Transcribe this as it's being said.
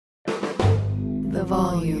the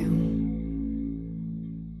volume.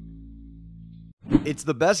 It's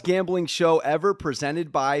the best gambling show ever,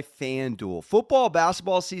 presented by FanDuel. Football,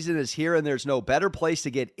 basketball season is here, and there's no better place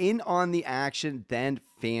to get in on the action than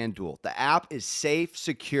FanDuel. The app is safe,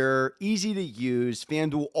 secure, easy to use.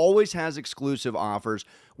 FanDuel always has exclusive offers.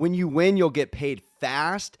 When you win, you'll get paid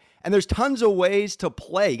fast, and there's tons of ways to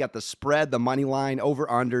play. You got the spread, the money line,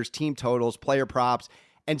 over-unders, team totals, player props,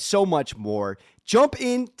 and so much more. Jump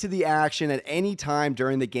into the action at any time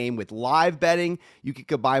during the game with live betting. You can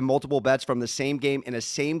combine multiple bets from the same game in a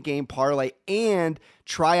same game parlay and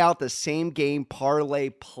try out the same game parlay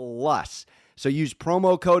plus. So use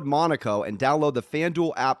promo code Monaco and download the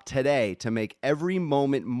FanDuel app today to make every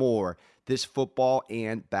moment more this football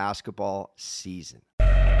and basketball season.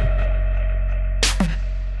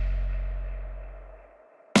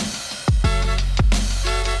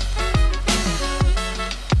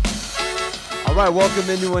 All right, welcome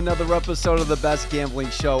into another episode of the best gambling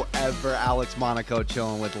show ever. Alex Monaco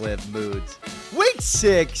chilling with Liv Moods. Week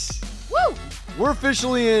 6. Woo! We're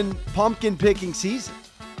officially in pumpkin picking season.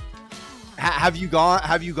 Have you gone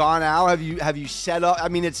out? Have you set up? I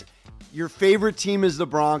mean, it's your favorite team is the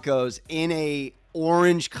Broncos in a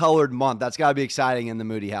orange colored month. That's got to be exciting in the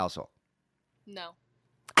Moody household. No.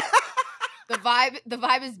 The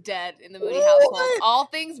vibe is dead in the Moody household. All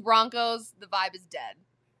things Broncos, the vibe is dead.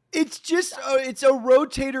 It's just it's a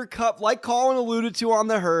rotator cuff, like Colin alluded to on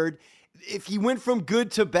the herd. If he went from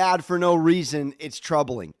good to bad for no reason, it's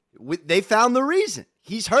troubling. They found the reason.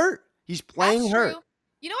 He's hurt. He's playing That's hurt. True.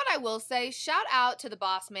 You know what I will say? Shout out to the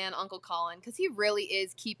boss man, Uncle Colin, because he really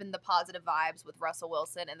is keeping the positive vibes with Russell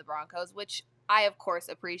Wilson and the Broncos, which I, of course,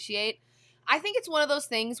 appreciate. I think it's one of those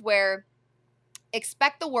things where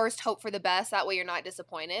expect the worst, hope for the best. That way you're not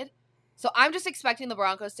disappointed. So I'm just expecting the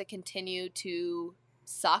Broncos to continue to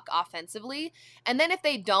suck offensively, and then if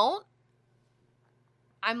they don't,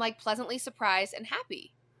 I'm like pleasantly surprised and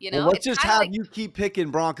happy. You know, well, let's just have you keep picking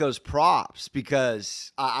Broncos props,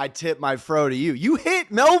 because I tip my fro to you. You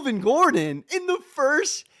hit Melvin Gordon in the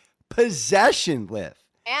first possession, Liv.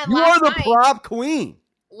 And you are the prop queen.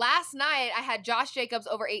 Last night I had Josh Jacobs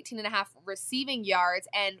over 18.5 receiving yards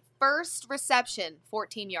and first reception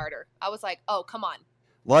 14-yarder. I was like, oh, come on.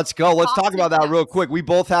 Let's go. Let's talk about that real quick. We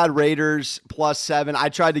both had Raiders +7. I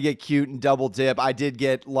tried to get cute and double dip. I did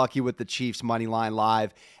get lucky with the Chiefs money line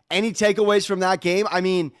live. Any takeaways from that game? I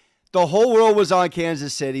mean, the whole world was on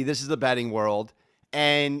Kansas City. This is the betting world.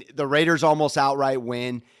 And the Raiders almost outright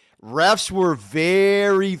win. Refs were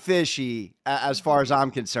very fishy as far as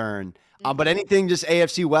I'm concerned. But anything just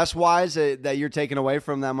AFC West-wise that you're taking away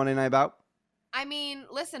from that Monday night bout? I mean,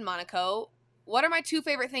 listen, Monaco, what are my two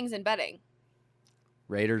favorite things in betting?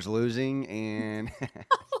 Raiders losing and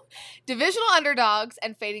divisional underdogs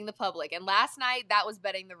and fading the public. And last night, that was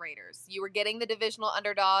betting the Raiders. You were getting the divisional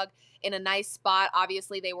underdog in a nice spot.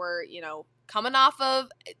 Obviously, they were, coming off of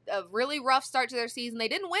a really rough start to their season. They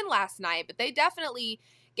didn't win last night, but they definitely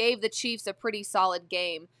gave the Chiefs a pretty solid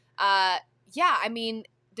game.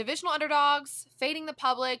 Divisional underdogs, fading the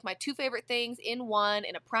public, my two favorite things in one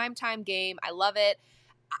in a primetime game. I love it.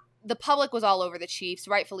 The public was all over the Chiefs,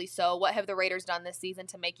 rightfully so. What have the Raiders done this season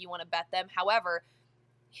to make you want to bet them? However,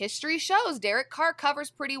 history shows Derek Carr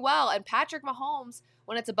covers pretty well, and Patrick Mahomes,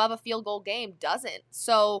 when it's above a field goal game, doesn't.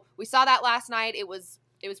 So we saw that last night. It was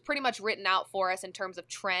pretty much written out for us in terms of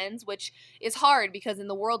trends, which is hard because in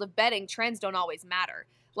the world of betting, trends don't always matter.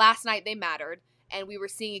 Last night they mattered, and we were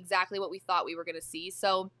seeing exactly what we thought we were going to see.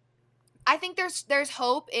 So I think there's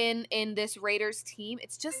hope in this Raiders team.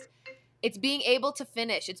 It's being able to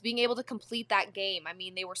finish. It's being able to complete that game. I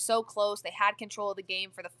mean, they were so close. They had control of the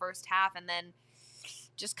game for the first half and then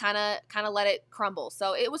just kind of let it crumble.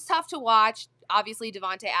 So it was tough to watch. Obviously,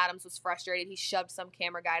 Devontae Adams was frustrated. He shoved some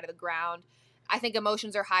camera guy to the ground. I think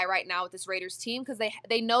emotions are high right now with this Raiders team because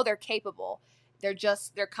they know they're capable.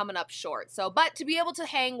 They're coming up short. So, but to be able to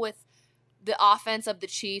hang with the offense of the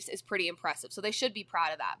Chiefs is pretty impressive. So they should be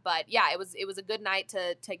proud of that. But yeah, it was a good night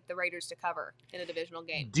to take the Raiders to cover in a divisional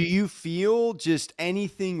game. Do you feel just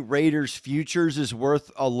anything Raiders futures is worth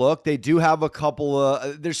a look? They do have a couple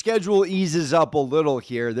of, their schedule eases up a little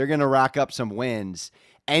here. They're going to rack up some wins.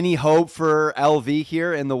 Any hope for LV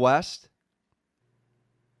here in the West?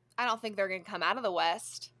 I don't think they're going to come out of the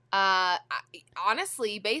West.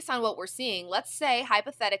 Honestly, based on what we're seeing, let's say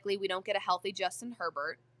hypothetically we don't get a healthy Justin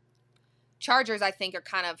Herbert. Chargers, I think, are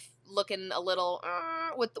kind of looking a little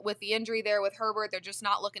with the injury there with Herbert. They're just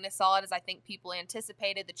not looking as solid as I think people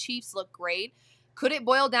anticipated. The Chiefs look great. Could it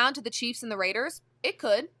boil down to the Chiefs and the Raiders? It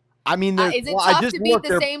could. I mean, Is it tough to beat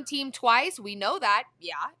the same team twice? We know that.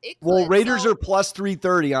 Yeah, it could. Well, Raiders are plus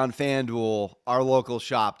 330 on FanDuel, our local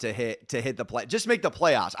shop, to hit the play. Just make the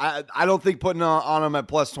playoffs. I don't think putting on them at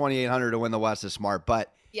plus 2,800 to win the West is smart,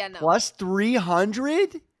 but yeah, no. Plus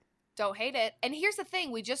 300? Don't hate it. And here's the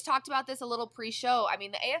thing. We just talked about this a little pre-show. I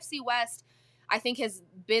mean, the AFC West, I think, has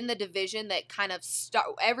been the division that kind of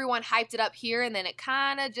everyone hyped it up here, and then it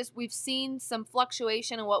kind of just, we've seen some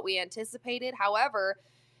fluctuation in what we anticipated. However,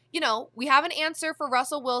 we have an answer for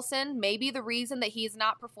Russell Wilson. Maybe the reason that he's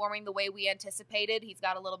not performing the way we anticipated, he's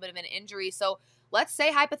got a little bit of an injury. So let's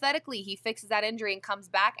say hypothetically he fixes that injury and comes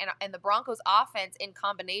back, and the Broncos offense in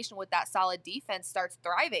combination with that solid defense starts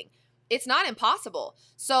thriving. It's not impossible.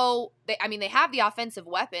 So, they have the offensive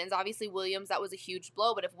weapons. Obviously, Williams, that was a huge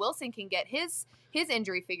blow. But if Wilson can get his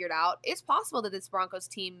injury figured out, it's possible that this Broncos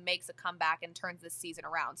team makes a comeback and turns this season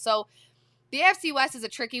around. So, the AFC West is a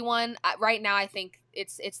tricky one. Right now, I think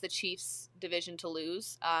it's the Chiefs' division to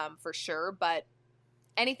lose for sure. But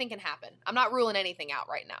anything can happen. I'm not ruling anything out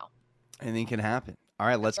right now. Anything can happen. All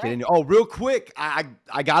right, let's get into. Oh, real quick, I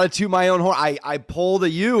got it to my own horn. I pulled a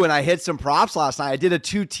U and I hit some props last night. I did a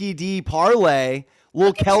 2 TD parlay,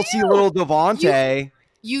 little Kelsey, little Devontae.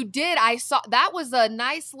 You did. I saw that was a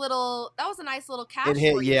nice little cash. It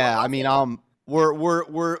hit, yeah. I mean,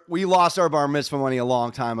 we lost our bar mitzvah money a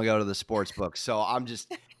long time ago to the sports book, so I'm just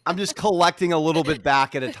collecting a little bit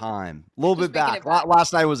back at a time, a little bit back.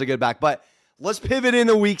 Last night was a good back, but let's pivot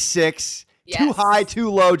into week 6. Yes. Too high, too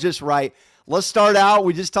low, just right. Let's start out.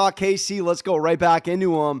 We just talked KC. Let's go right back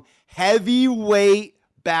into them. Heavyweight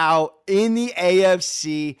bout in the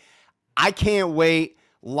AFC. I can't wait.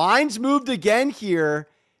 Lines moved again here.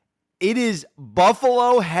 It is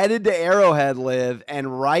Buffalo headed to Arrowhead Live,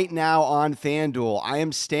 and right now on FanDuel, I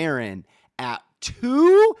am staring at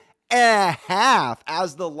 2.5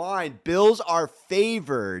 as the line. Bills are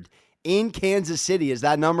favored in Kansas City. Is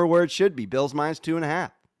that number where it should be? Bills minus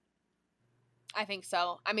 2.5. I think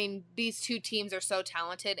so. I mean, these two teams are so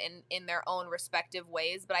talented in their own respective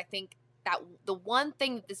ways, but I think that the one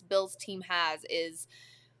thing that this Bills team has is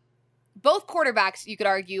both quarterbacks, you could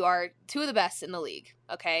argue, are two of the best in the league,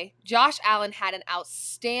 okay? Josh Allen had an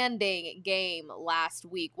outstanding game last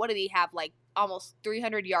week. What did he have, like almost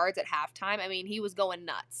 300 yards at halftime? I mean, he was going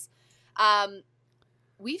nuts.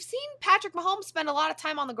 We've seen Patrick Mahomes spend a lot of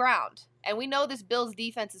time on the ground, and we know this Bills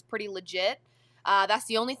defense is pretty legit. That's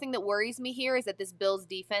the only thing that worries me here is that this Bills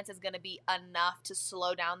defense is going to be enough to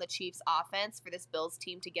slow down the Chiefs offense for this Bills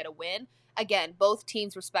team to get a win. Again, both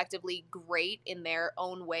teams respectively great in their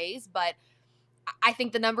own ways, but I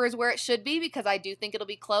think the number is where it should be because I do think it'll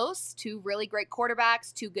be close. Two really great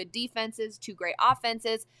quarterbacks, two good defenses, two great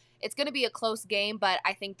offenses. It's going to be a close game, but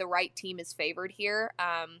I think the right team is favored here.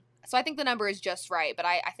 So I think the number is just right, but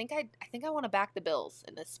I think I want to back the Bills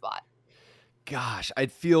in this spot. Gosh,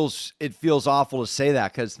 it feels awful to say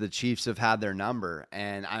that because the Chiefs have had their number.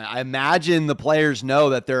 And I imagine the players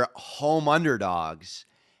know that they're home underdogs.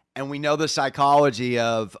 And we know the psychology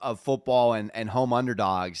of football and home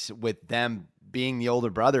underdogs with them being the older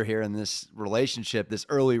brother here in this relationship, this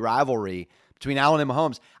early rivalry between Allen and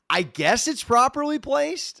Mahomes. I guess it's properly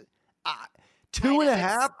placed.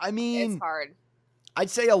 2.5, I mean, it's hard. I'd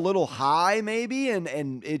say a little high maybe,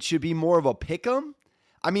 and it should be more of a pick 'em.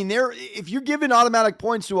 I mean, if you're giving automatic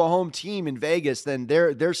points to a home team in Vegas, then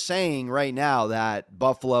they're saying right now that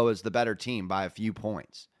Buffalo is the better team by a few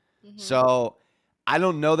points. Mm-hmm. So I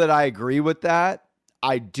don't know that I agree with that.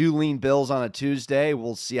 I do lean Bills on a Tuesday.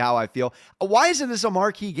 We'll see how I feel. Why isn't this a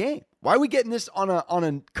marquee game? Why are we getting this on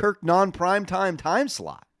a Kirk non-primetime time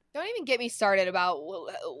slot? Don't even get me started about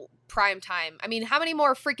prime time. I mean, how many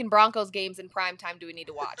more freaking Broncos games in prime time do we need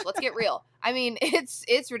to watch? Let's get real. I mean,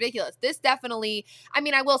 it's ridiculous. This definitely, I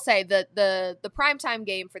mean, I will say the prime time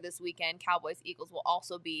game for this weekend, Cowboys-Eagles, will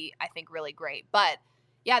also be, I think, really great. But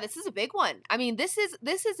yeah, this is a big one. I mean, this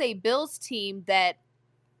is a Bills team that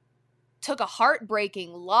took a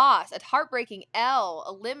heartbreaking loss, a heartbreaking L,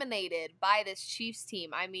 eliminated by this Chiefs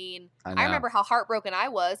team. I mean, I remember how heartbroken I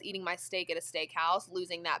was eating my steak at a steakhouse,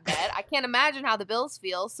 losing that bet. I can't imagine how the Bills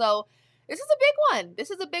feel. So this is a big one.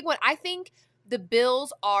 This is a big one. I think the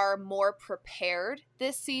Bills are more prepared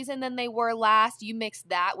this season than they were last. You mix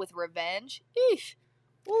that with revenge. Eesh.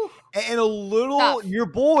 Ooh. And a little tough. your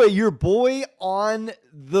boy on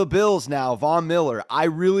the Bills now, Von Miller. I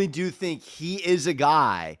really do think he is a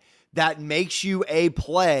guy that makes you a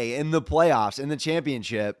play in the playoffs, in the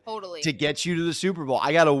championship, to get you to the Super Bowl.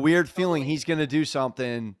 I got a weird feeling he's going to do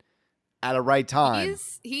something at a right time.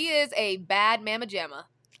 He is a bad mamma jamma.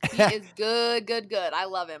 He is good. I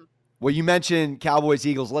love him. Well, you mentioned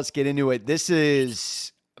Cowboys-Eagles. Let's get into it. This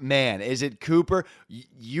is Man, is it Cooper?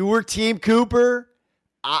 You were Team Cooper.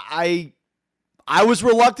 I was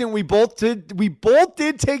reluctant. We both did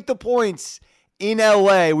take the points in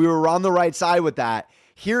LA. We were on the right side with that.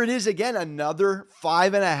 Here it is again, another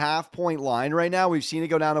 5.5 point line right now. We've seen it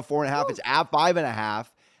go down to 4.5. It's at 5.5.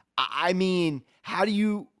 I mean, how do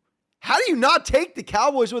you not take the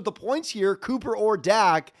Cowboys with the points here, Cooper or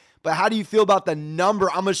Dak? But how do you feel about the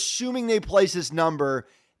number? I'm assuming they place this number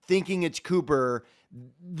thinking it's Cooper.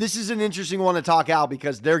 This is an interesting one to talk out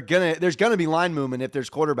because there's gonna be line movement if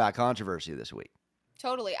there's quarterback controversy this week.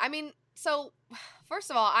 Totally. I mean, so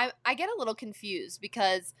first of all, I get a little confused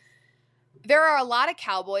because there are a lot of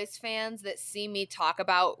Cowboys fans that see me talk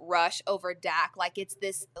about Rush over Dak like it's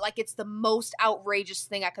the most outrageous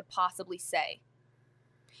thing I could possibly say.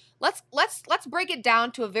 Let's break it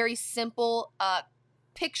down to a very simple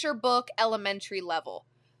picture book elementary level.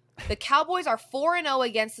 The Cowboys are 4-0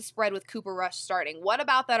 against the spread with Cooper Rush starting. What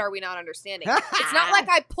about that are we not understanding? It's not like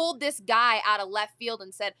I pulled this guy out of left field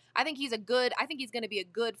and said, I think he's going to be a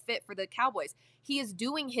good fit for the Cowboys. He is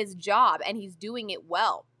doing his job and he's doing it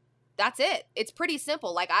well. That's it. It's pretty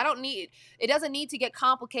simple. Like, it doesn't need to get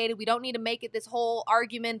complicated. We don't need to make it this whole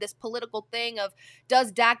argument, this political thing of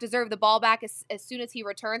does Dak deserve the ball back as soon as he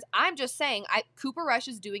returns? I'm just saying Cooper Rush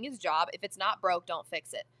is doing his job. If it's not broke, don't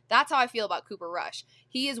fix it. That's how I feel about Cooper Rush.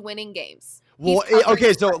 He is winning games. Well,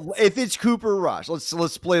 okay, so if it's Cooper Rush,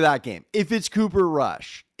 let's play that game. If it's Cooper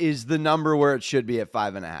Rush, is the number where it should be at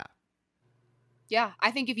 5.5? Yeah,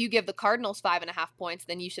 I think if you give the Cardinals 5.5 points,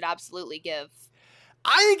 then you should absolutely give.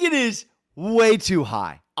 I think it is way too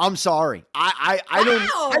high. I'm sorry. I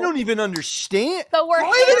don't even understand. So we're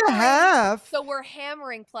 5.5. So we're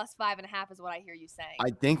hammering plus 5.5 is what I hear you saying. I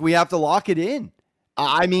think we have to lock it in.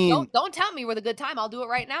 I mean, don't tell me we're the good time. I'll do it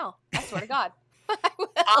right now. I swear to God.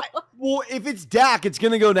 Well, if it's Dak, it's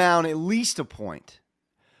going to go down at least a point.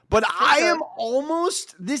 But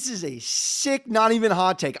this is a sick, not even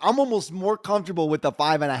hot take. I'm almost more comfortable with the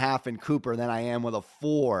 5.5 in Cooper than I am with a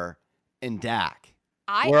 4 in Dak.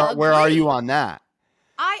 Where are you on that?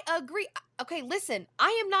 I agree. Okay, listen,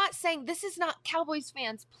 I am not saying this is not Cowboys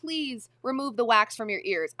fans. Please remove the wax from your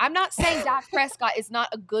ears. I'm not saying Dak Prescott is not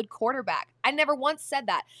a good quarterback. I never once said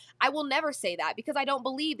that. I will never say that because I don't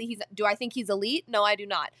believe that do I think he's elite? No, I do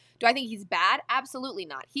not. Do I think he's bad? Absolutely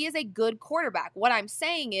not. He is a good quarterback. What I'm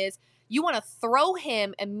saying is you want to throw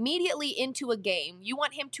him immediately into a game. You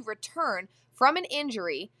want him to return from an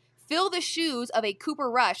injury, fill the shoes of a Cooper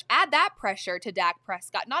Rush, add that pressure to Dak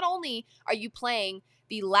Prescott. Not only are you playing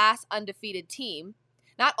the last undefeated team,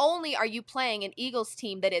 not only are you playing an Eagles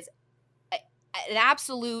team that is an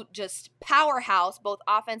absolute just powerhouse, both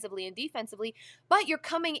offensively and defensively, but you're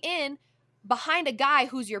coming in behind a guy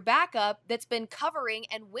who's your backup that's been covering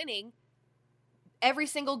and winning every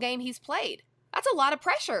single game he's played. That's a lot of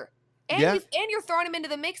pressure. And you're throwing him into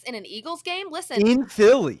the mix in an Eagles game. Listen, in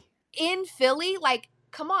Philly, like,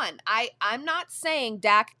 come on. I'm not saying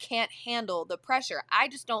Dak can't handle the pressure. I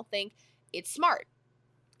just don't think it's smart.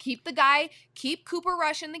 Keep Cooper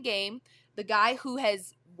Rush in the game, the guy who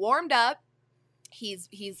has warmed up. He's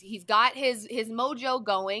got his mojo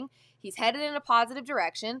going. He's headed in a positive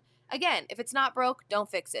direction. Again, if it's not broke, don't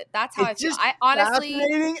fix it. That's how I feel. I honestly,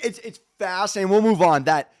 fascinating. It's fascinating. We'll move on.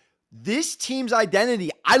 That this team's identity,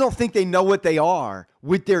 I don't think they know what they are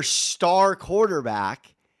with their star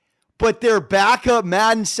quarterback, but their backup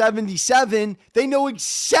Madden 77, they know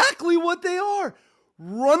exactly what they are.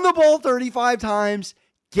 Run the ball 35 times.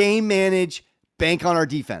 Game manage, bank on our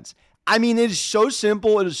defense. I mean, it is so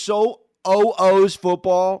simple. It is so OO's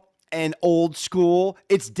football and old school.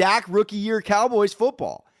 It's Dak rookie year Cowboys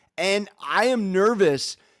football. And I am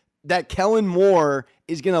nervous that Kellen Moore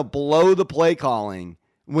is going to blow the play calling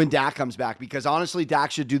when Dak comes back because honestly,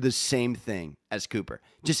 Dak should do the same thing as Cooper.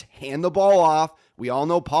 Just hand the ball off. We all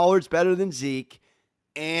know Pollard's better than Zeke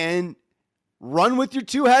and run with your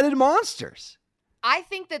two-headed monsters. I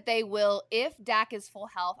think that they will, if Dak is full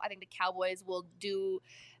health, I think the Cowboys will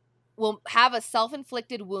have a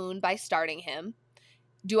self-inflicted wound by starting him.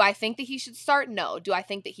 Do I think that he should start? No. Do I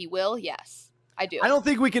think that he will? Yes, I do. I don't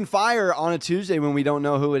think we can fire on a Tuesday when we don't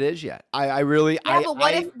know who it is yet. But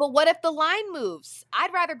what if the line moves?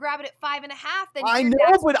 I'd rather grab it at 5.5 than I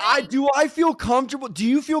know, but I feel comfortable. Do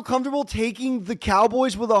you feel comfortable taking the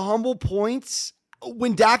Cowboys with a humble points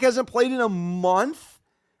when Dak hasn't played in a month?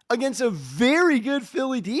 Against a very good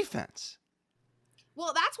Philly defense.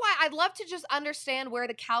 Well, that's why I'd love to just understand where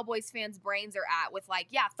the Cowboys fans' brains are at with like,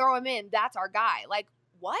 yeah, throw him in. That's our guy. Like,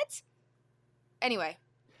 what? Anyway.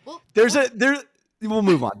 We'll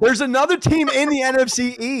move on. There's another team in the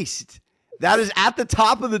NFC East that is at the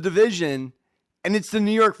top of the division and it's the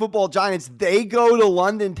New York Football Giants. They go to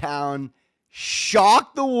London Town,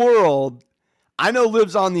 shock the world. I know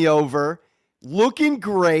Liv's on the over, looking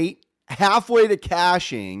great, halfway to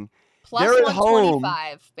cashing. Plus They're at 125,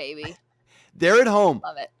 home. baby. They're at home.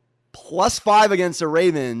 Love it. +5 against the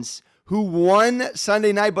Ravens, who won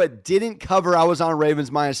Sunday night but didn't cover. I was on Ravens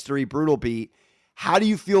 -3, brutal beat. How do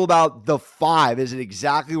you feel about the 5? Is it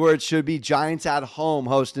exactly where it should be? Giants at home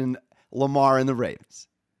hosting Lamar and the Ravens.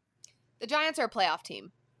 The Giants are a playoff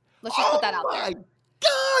team. Let's just put that out there. Oh my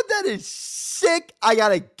God, that is sick. I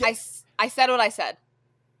said what I said.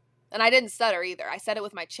 And I didn't stutter either. I said it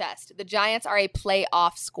with my chest. The Giants are a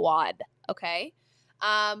playoff squad. Okay?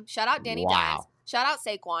 Shout out Danny Dimes. Shout out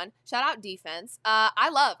Saquon. Shout out defense. I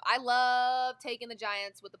love taking the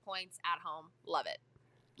Giants with the points at home. Love it.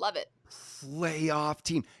 Love it. Playoff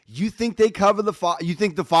team. You think they cover the 5? You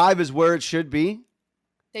think the 5 is where it should be?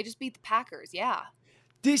 They just beat the Packers. Yeah.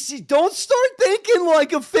 Don't start thinking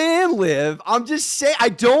like a fan, Liv. I'm just saying, I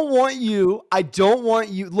don't want you.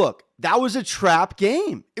 Look, that was a trap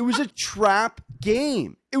game. It was a trap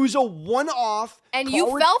game. It was a one-off. And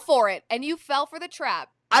you fell for it. And you fell for the trap.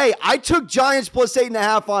 I took Giants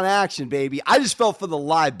 +8.5 on action, baby. I just fell for the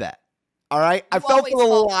live bet. All right? I fell for the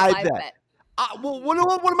live bet. Well, what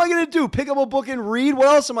am I going to do? Pick up a book and read? What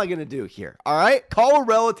else am I going to do here? All right? Call a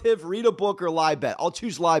relative, read a book, or live bet. I'll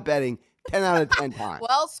choose live betting 10 out of 10 times.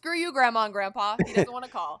 Well, screw you, Grandma and Grandpa. He doesn't want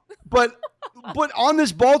to call. But on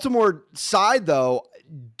this Baltimore side, though,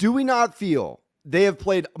 do we not feel they have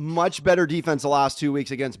played much better defense the last 2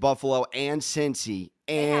 weeks against Buffalo and Cincy?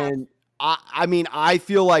 And I mean, I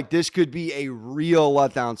feel like this could be a real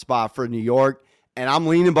letdown spot for New York, and I'm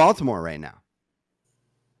leaning Baltimore right now.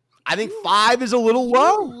 I think 5 is a little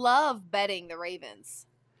low. You love betting the Ravens.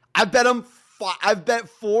 I've bet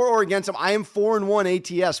 4 or against them. I am 4-1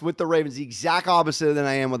 ATS with the Ravens, the exact opposite than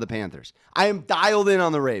I am with the Panthers. I am dialed in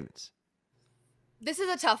on the Ravens. This is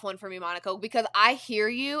a tough one for me, Monaco, because I hear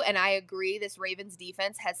you and I agree this Ravens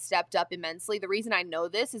defense has stepped up immensely. The reason I know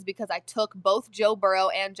this is because I took both Joe Burrow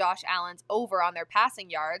and Josh Allen's over on their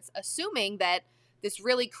passing yards, assuming that this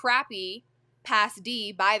really crappy pass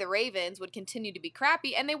D by the Ravens would continue to be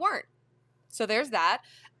crappy, and they weren't. So there's that.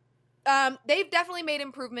 They've definitely made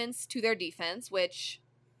improvements to their defense, which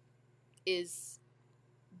is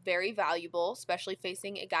very valuable, especially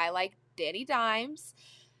facing a guy like Danny Dimes.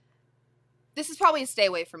 This is probably a stay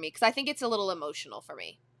away for me because I think it's a little emotional for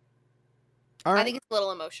me. All right. I think it's a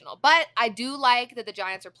little emotional. But I do like that the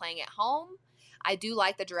Giants are playing at home. I do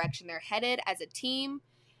like the direction they're headed as a team.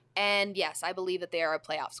 And yes, I believe that they are a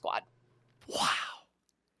playoff squad. Wow.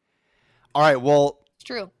 All right, well. It's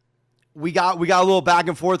true. We got a little back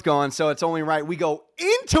and forth going, so it's only right. We go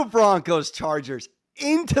into Broncos Chargers,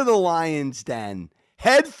 into the Lions den.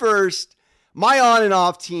 Head first, my on and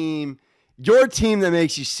off team, your team that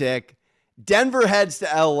makes you sick. Denver heads to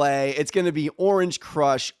LA. It's going to be Orange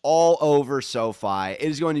Crush all over SoFi. It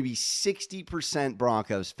is going to be 60%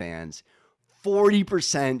 Broncos fans,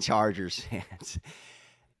 40% Chargers fans.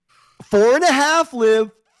 4.5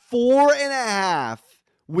 Liv, 4.5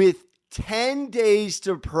 with 10 days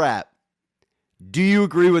to prep. Do you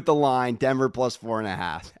agree with the line, Denver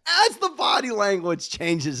 +4.5? As the body language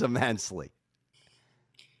changes immensely.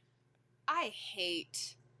 I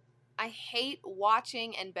hate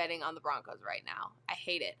watching and betting on the Broncos right now. I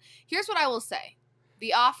hate it. Here's what I will say.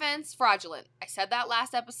 The offense, fraudulent. I said that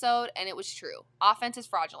last episode, and it was true. Offense is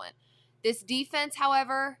fraudulent. This defense,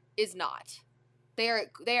 however, is not. They are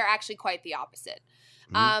actually quite the opposite.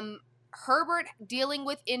 Mm-hmm. Herbert dealing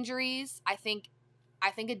with injuries, I think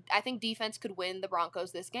defense could win the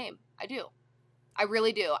Broncos this game. I do. I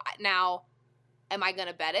really do. Now, am I going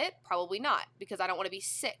to bet it? Probably not, because I don't want to be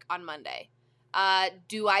sick on Monday.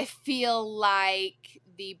 Do I feel like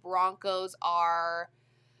the Broncos are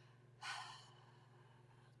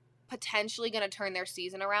potentially going to turn their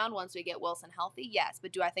season around once we get Wilson healthy? Yes.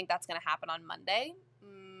 But do I think that's going to happen on Monday?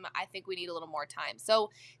 I think we need a little more time. So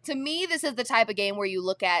to me, this is the type of game where you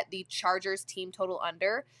look at the Chargers team total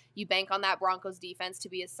under. You bank on that Broncos defense to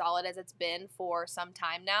be as solid as it's been for some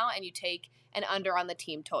time now, and you take an under on the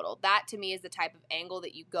team total. That to me is the type of angle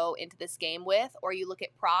that you go into this game with, or you look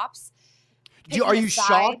at props. Are you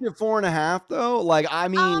shocked at 4.5 though? Like, I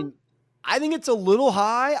mean, I think it's a little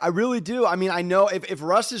high. I really do. I mean, I know if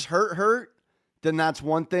Russ is hurt, then that's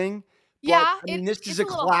one thing. But, yeah, I mean, this is a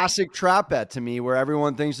classic trap bet to me where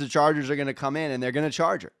everyone thinks the Chargers are going to come in and they're going to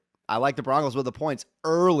charge it. I like the Broncos with the points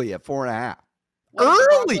early at 4.5.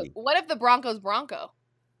 What if the Broncos Bronco?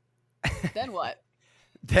 Then what?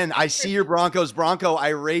 Then I see your Broncos Bronco. I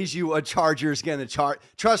raise you a Chargers going to charge.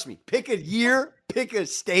 Trust me, pick a year, pick a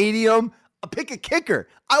stadium. Pick a kicker.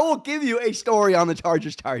 I will give you a story on the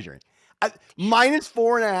Chargers Chargers.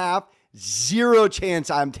 -4.5, zero chance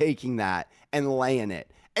I'm taking that and laying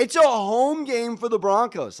it. It's a home game for the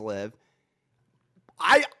Broncos, Liv.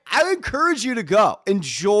 I encourage you to go.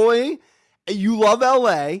 Enjoy. You love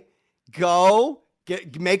LA. Go.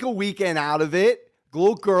 Make a weekend out of it.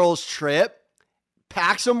 Little girls trip.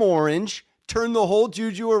 Pack some orange. Turn the whole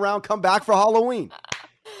juju around. Come back for Halloween.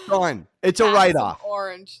 Done. It's a write-off.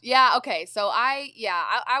 Orange. Yeah, okay. So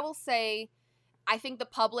I will say I think the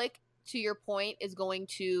public, to your point, is going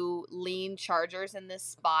to lean Chargers in this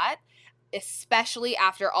spot, especially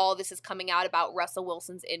after all this is coming out about Russell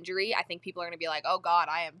Wilson's injury. I think people are going to be like, oh, God,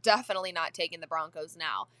 I am definitely not taking the Broncos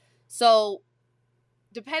now. So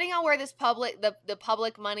depending on where this the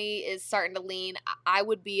public money is starting to lean, I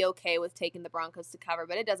would be okay with taking the Broncos to cover,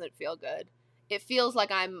 but it doesn't feel good. It feels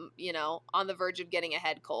like I'm, on the verge of getting a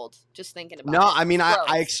head cold just thinking about it. No, I mean,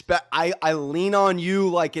 I lean on you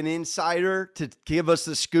like an insider to give us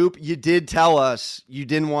the scoop. You did tell us you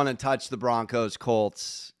didn't want to touch the Broncos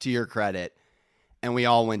Colts, to your credit, and we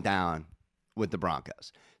all went down with the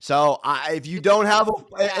Broncos. So if you don't have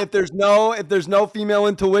if there's no female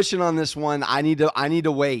intuition on this one, I need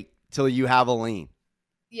to wait till you have a lean.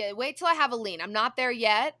 Yeah, wait till I have a lean. I'm not there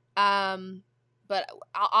yet. But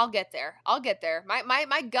I'll get there.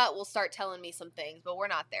 My gut will start telling me some things, but we're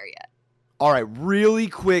not there yet. All right, really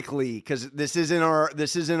quickly, because this is in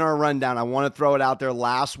our rundown. I want to throw it out there.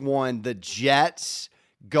 Last one, the Jets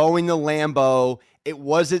going to Lambeau. It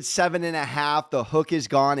was at 7.5. The hook is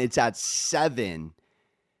gone. It's at 7.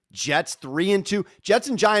 Jets 3-2. Jets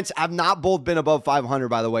and Giants have not both been above 500,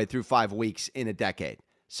 by the way, through 5 weeks in a decade.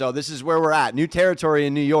 So this is where we're at. New territory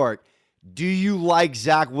in New York. Do you like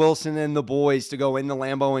Zach Wilson and the boys to go into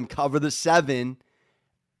Lambeau and cover the 7?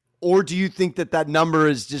 Or do you think that number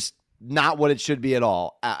is just not what it should be at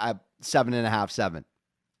all at 7.5, 7?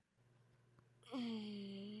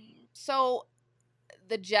 So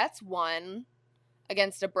the Jets won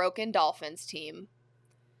against a broken Dolphins team.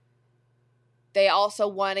 They also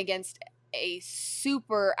won against a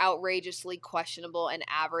super outrageously questionable and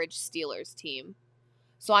average Steelers team.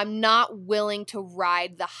 So I'm not willing to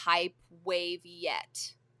ride the hype wave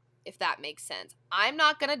yet, if that makes sense. I'm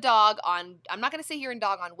not going to sit here and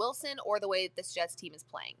dog on Wilson or the way that this Jets team is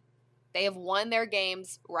playing. They have won their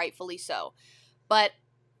games, rightfully so. But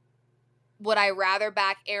would I rather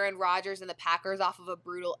back Aaron Rodgers and the Packers off of a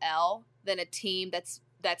brutal L than a team that's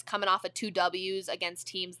coming off of 2 W's against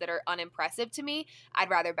teams that are unimpressive to me?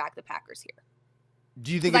 I'd rather back the Packers here.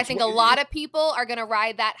 Do you think? I think a lot of people are going to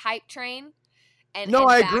ride that hype train.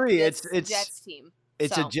 I agree. It's Jets team.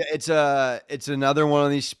 It's another one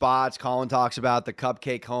of these spots. Colin talks about the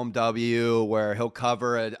cupcake home W where he'll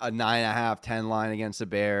cover a 9.5, 10 line against the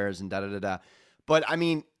Bears and da-da-da-da. But, I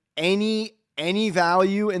mean, any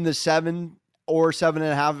value in the 7 or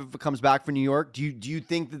 7.5 if it comes back for New York? Do you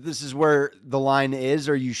think that this is where the line is,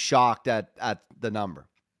 or are you shocked at the number?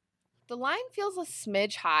 The line feels a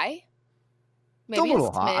smidge high. Maybe it's a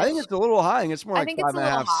little high. I think it's a little high. I think it's more like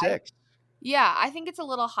 5.5, 6. Yeah, I think it's a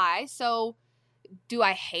little high. So do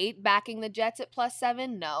I hate backing the Jets at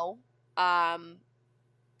 +7? No.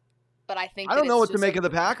 But I think I don't know what to make of the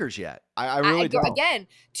Packers yet. I really don't. Again,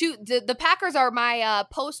 the Packers are my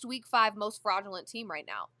post-Week 5 most fraudulent team right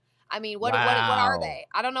now. I mean, what are they?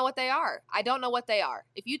 I don't know what they are.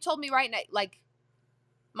 If you told me right now, like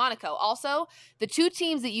Monaco, also, the 2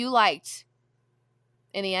 teams that you liked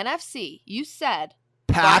in the NFC, you said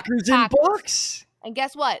Packers and Bucks. And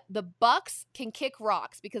guess what? The Bucks can kick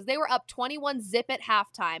rocks because they were up 21-0 at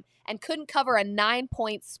halftime and couldn't cover a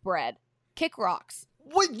 9-point spread. Kick rocks.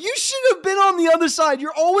 What? You should have been on the other side.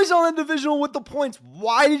 You're always on the divisional with the points.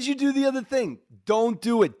 Why did you do the other thing? Don't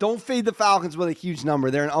do it. Don't fade the Falcons with a huge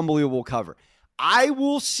number. They're an unbelievable cover. I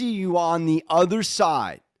will see you on the other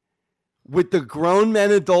side with the grown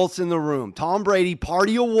men adults in the room. Tom Brady,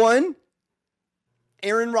 party of 1.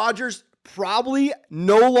 Aaron Rodgers probably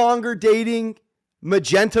no longer dating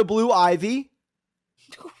Magenta Blue Ivy.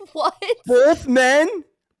 What? Both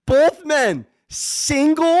men,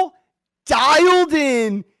 single, dialed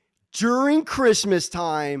in during Christmas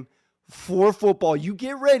time for football. You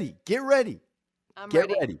get ready. I'm ready. I'm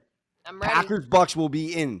ready. Packers Bucks will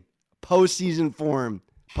be in postseason form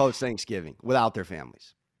post-Thanksgiving without their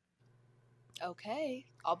families. Okay.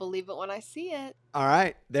 I'll believe it when I see it. All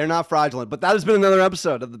right. They're not fraudulent. But that has been another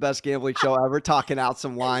episode of the best gambling show ever, talking out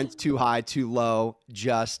some lines, too high, too low,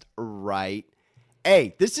 just right.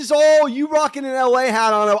 Hey, this is all you rocking an LA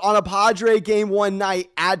hat on a Padre game one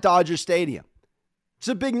night at Dodger Stadium. It's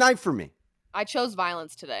a big night for me. I chose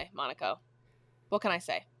violence today, Monaco. What can I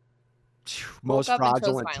say? Most Woke up and chose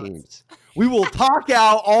fraudulent violence. teams. We will talk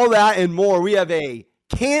out all that and more. We have a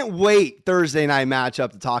can't wait Thursday night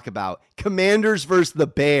matchup to talk about. Commanders versus the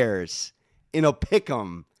Bears in a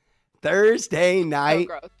pick'em Thursday So night.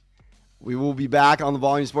 gross. We will be back on the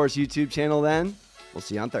Volume Sports YouTube channel then. We'll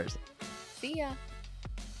see you on Thursday. See ya.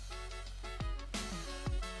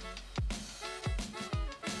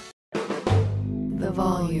 The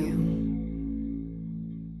Volume.